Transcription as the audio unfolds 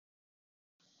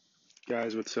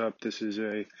Guys, what's up? This is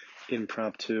a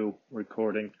impromptu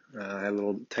recording. I had a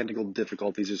little technical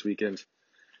difficulties this weekend.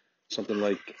 Something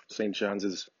like St.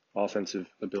 John's offensive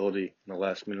ability in the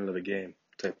last minute of the game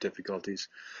type difficulties.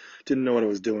 Didn't know what I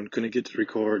was doing. Couldn't get to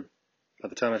record. By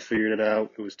the time I figured it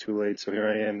out, it was too late. So here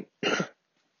I am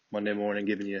Monday morning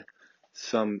giving you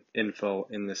some info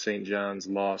in the St. John's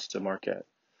loss to Marquette.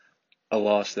 A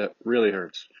loss that really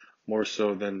hurts. More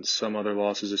so than some other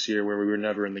losses this year where we were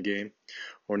never in the game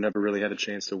or never really had a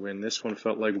chance to win. This one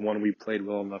felt like one we played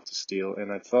well enough to steal,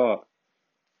 and I thought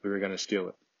we were going to steal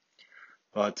it.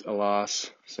 But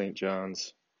alas, St.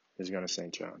 John's is going to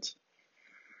St. John's.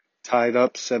 Tied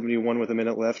up 71 with a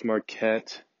minute left.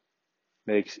 Marquette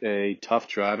makes a tough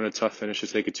drive and a tough finish to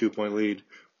take a 2-point lead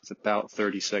with about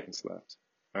 30 seconds left.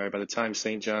 All right, by the time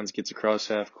St. John's gets across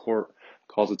half court,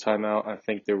 calls a timeout, I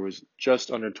think there was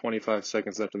just under 25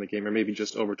 seconds left in the game, or maybe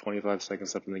just over 25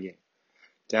 seconds left in the game.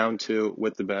 Down 2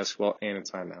 with the basketball and a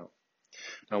timeout.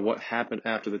 Now, what happened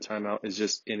after the timeout is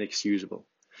just inexcusable.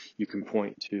 You can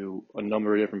point to a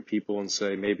number of different people and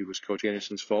say maybe it was Coach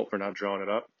Anderson's fault for not drawing it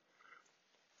up.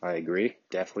 I agree.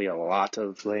 Definitely a lot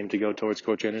of blame to go towards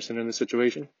Coach Anderson in this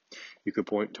situation. You could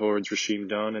point towards Rasheem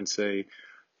Dunn and say,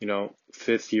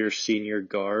 fifth-year senior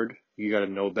guard, you got to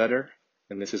know better.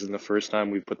 And this isn't the first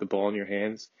time we've put the ball in your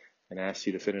hands and asked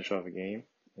you to finish off a game.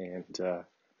 And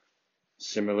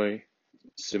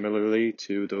Similarly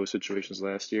to those situations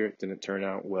last year, it didn't turn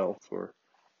out well for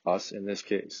us in this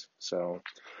case. So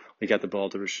we got the ball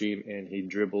to Rasheem, and he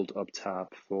dribbled up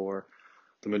top for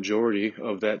the majority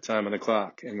of that time on the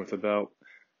clock. And with about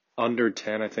under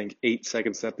 10, I think 8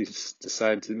 seconds left, he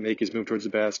decided to make his move towards the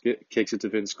basket, kicks it to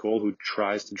Vince Cole, who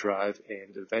tries to drive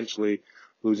and eventually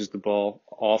loses the ball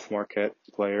off Marquette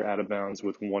player out of bounds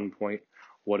with 1 point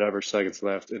whatever seconds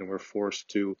left, and we're forced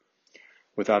to,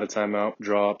 without a timeout,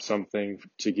 draw up something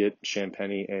to get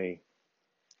Champagnie a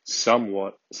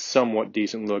somewhat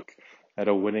decent look at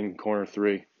a winning corner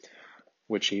three,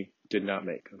 which he did not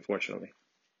make, unfortunately.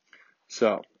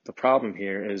 So the problem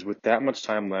here is with that much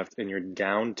time left and you're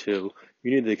down 2,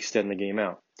 you need to extend the game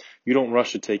out. You don't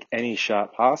rush to take any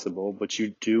shot possible, but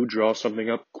you do draw something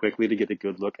up quickly to get a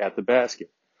good look at the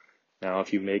basket. Now,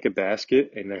 if you make a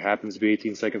basket and there happens to be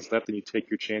 18 seconds left, then you take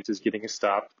your chances getting a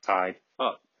stop tied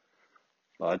up.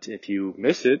 But if you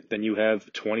miss it, then you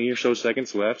have 20 or so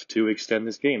seconds left to extend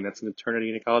this game. That's an eternity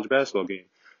in a college basketball game.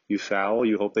 You foul,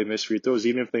 you hope they miss free throws.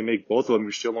 Even if they make both of them,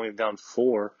 you're still only down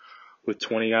 4 with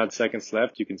 20-odd seconds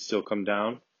left. You can still come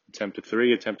down, attempt a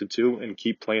 3, attempt a 2, and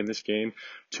keep playing this game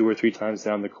 2 or 3 times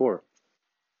down the court.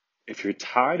 If you're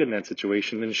tied in that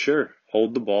situation, then sure,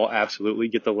 hold the ball, absolutely,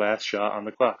 get the last shot on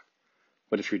the clock.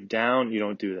 But if you're down, you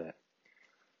don't do that.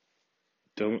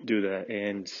 Don't do that.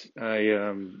 And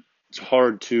it's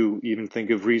hard to even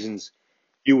think of reasons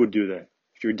you would do that.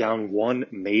 If you're down 1,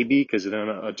 maybe, because then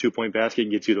a 2-point basket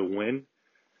gets you the win.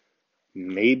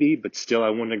 Maybe, but still I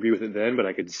wouldn't agree with it then, but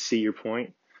I could see your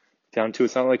point. Down 2,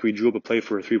 it's not like we drew up a play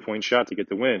for a 3-point shot to get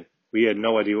the win. We had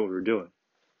no idea what we were doing.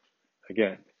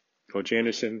 Again, Coach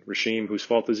Anderson, Rasheem, whose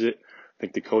fault is it? I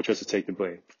think the coach has to take the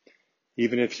blame.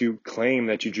 Even if you claim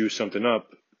that you drew something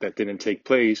up that didn't take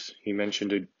place, he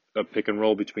mentioned a pick and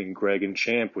roll between Greg and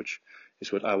Champ, which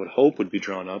is what I would hope would be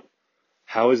drawn up.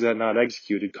 How is that not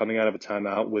executed coming out of a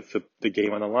timeout with the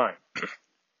game on the line?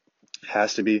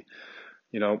 Has to be,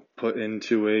 put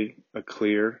into a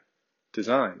clear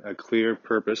design, a clear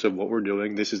purpose of what we're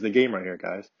doing. This is the game right here,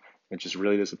 guys. It's just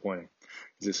really disappointing.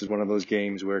 This is one of those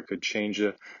games where it could change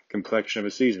the complexion of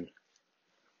a season.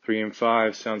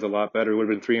 3-5 sounds a lot better. It would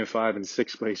have been 3-5 in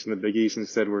 6th place in the Big East.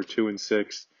 Instead, we're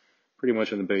 2-6, pretty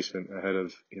much in the basement ahead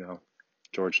of,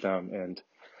 Georgetown and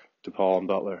DePaul and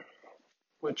Butler,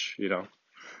 which,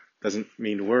 doesn't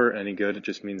mean we're any good. It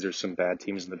just means there's some bad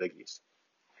teams in the Big East.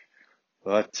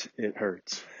 But it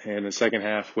hurts. And the second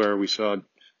half, where we saw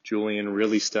Julian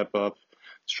really step up,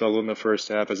 struggled in the first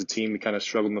half. As a team, we kind of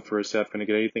struggled in the first half, couldn't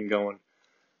get anything going.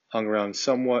 Hung around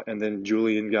somewhat, and then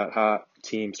Julian got hot.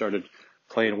 Team started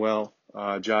playing well.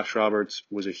 Josh Roberts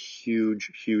was a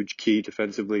huge key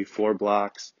defensively. 4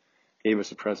 blocks, gave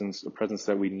us a presence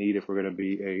that we need if we're going to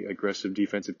be a aggressive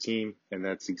defensive team, and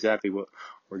that's exactly what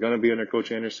we're going to be under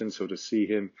Coach Anderson. So to see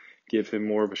him give him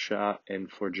more of a shot, and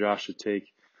for Josh to take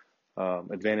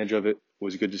advantage of it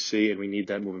was good to see, and we need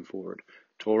that moving forward.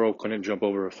 Toro couldn't jump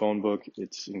over a phone book.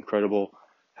 It's incredible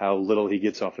how little he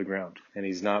gets off the ground, and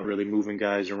he's not really moving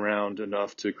guys around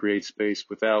enough to create space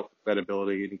without that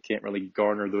ability, and he can't really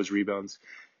garner those rebounds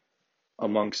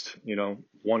amongst,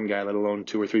 one guy, let alone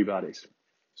 2 or 3 bodies.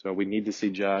 So we need to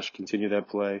see Josh continue that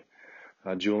play.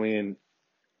 Julian,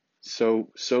 so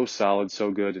solid, so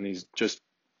good, and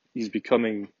he's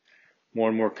becoming more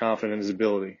and more confident in his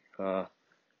ability.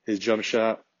 His jump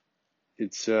shot,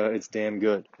 it's damn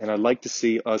good. And I'd like to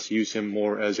see us use him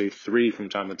more as a 3 from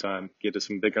time to time, get to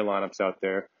some bigger lineups out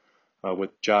there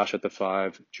with Josh at the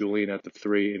 5, Julian at the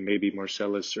 3, and maybe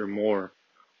Marcellus or Moore,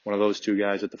 one of those two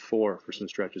guys at the 4 for some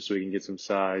stretches so we can get some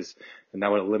size. And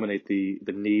that would eliminate the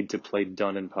need to play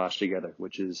Dunn and Posh together,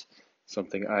 which is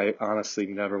something I honestly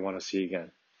never want to see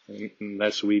again.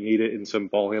 Unless we need it in some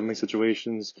ball handling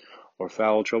situations or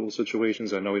foul trouble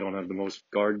situations. I know we don't have the most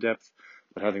guard depth,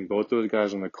 but having both those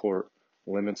guys on the court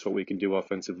limits what we can do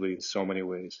offensively in so many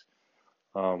ways.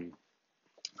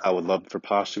 I would love for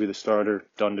Posh to be the starter,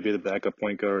 Dunn to be the backup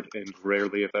point guard, and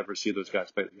rarely, if ever, see those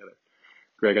guys play together.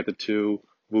 Greg at the 2,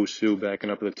 Wusu backing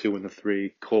up at the 2 and the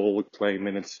 3, Cole playing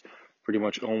minutes pretty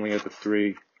much only at the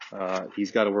 3.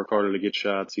 He's got to work harder to get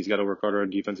shots. He's got to work harder on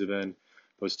defensive end.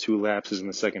 Those 2 lapses in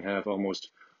the second half almost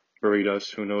buried us.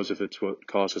 Who knows if it's what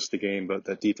cost us the game, but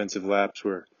that defensive lapse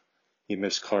where he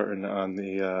missed Carton on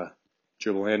the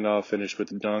dribble handoff, finished with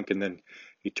the dunk, and then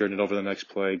he turned it over the next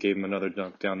play, gave him another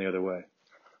dunk down the other way.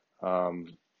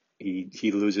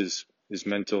 He loses his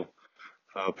mental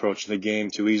approach to the game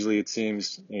too easily, it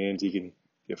seems, and he can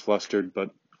get flustered,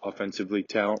 but offensively,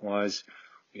 talent-wise,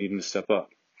 we need him to step up.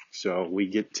 So we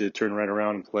get to turn right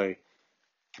around and play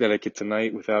Connecticut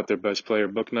tonight without their best player,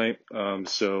 Bouknight.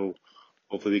 So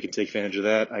hopefully we can take advantage of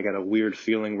that. I got a weird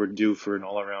feeling we're due for an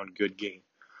all-around good game.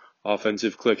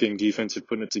 Offensive clicking, defensive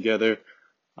putting it together.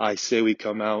 I say we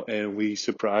come out and we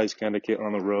surprise Connecticut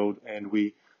on the road and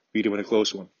we beat them in a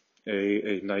close one.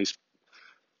 A nice,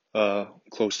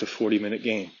 close to 40-minute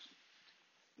game.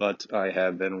 But I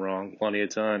have been wrong plenty of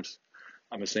times.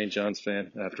 I'm a St. John's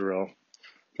fan, after all.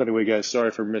 But anyway, guys, sorry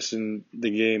for missing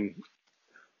the game,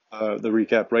 the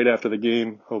recap right after the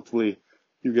game. Hopefully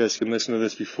you guys can listen to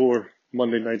this before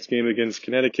Monday night's game against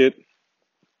Connecticut.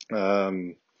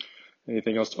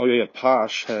 Anything else? Oh, yeah,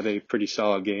 Posh had a pretty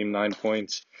solid game, 9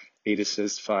 points, 8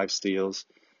 assists, 5 steals.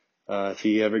 If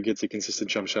he ever gets a consistent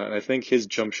jump shot, and I think his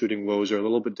jump shooting woes are a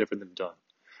little bit different than Dunn.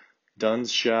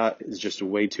 Dunn's shot is just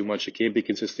way too much. It can't be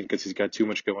consistent because he's got too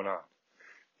much going on.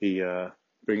 He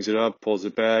brings it up, pulls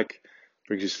it back,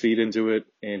 brings his feet into it,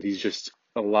 and he's just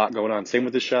a lot going on. Same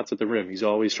with his shots at the rim. He's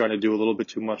always trying to do a little bit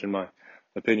too much, in my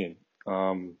opinion.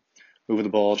 Moving the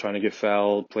ball, trying to get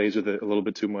fouled, plays with it a little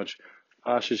bit too much.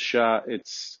 Posh's shot,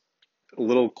 it's a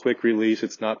little quick release.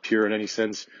 It's not pure in any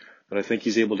sense, but I think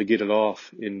he's able to get it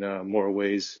off in more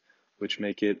ways, which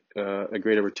make it a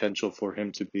greater potential for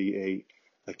him to be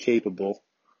a capable,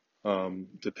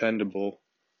 dependable,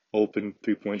 open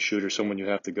three-point shooter, someone you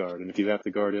have to guard. And if you have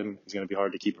to guard him, he's going to be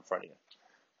hard to keep in front of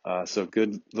you. So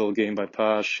good little game by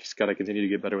Posh. He's got to continue to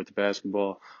get better with the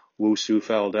basketball. Wusu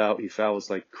fouled out. He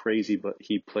fouls like crazy, but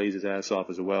he plays his ass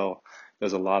off as well.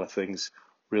 Does a lot of things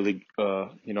really,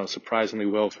 surprisingly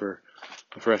well for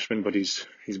a freshman, but he's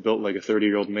built like a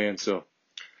 30-year-old man. So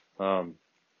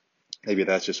maybe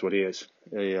that's just what he is,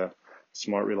 a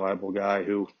smart, reliable guy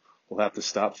who will have to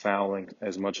stop fouling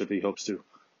as much if he hopes to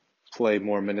play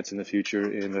more minutes in the future.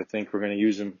 And I think we're going to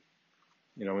use him,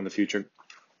 in the future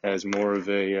as more of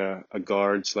a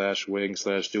guard / wing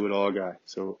 / do-it-all guy.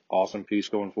 So awesome piece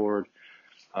going forward.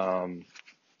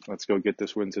 Let's go get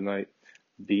this win tonight.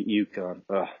 Beat UConn.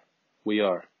 We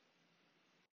are.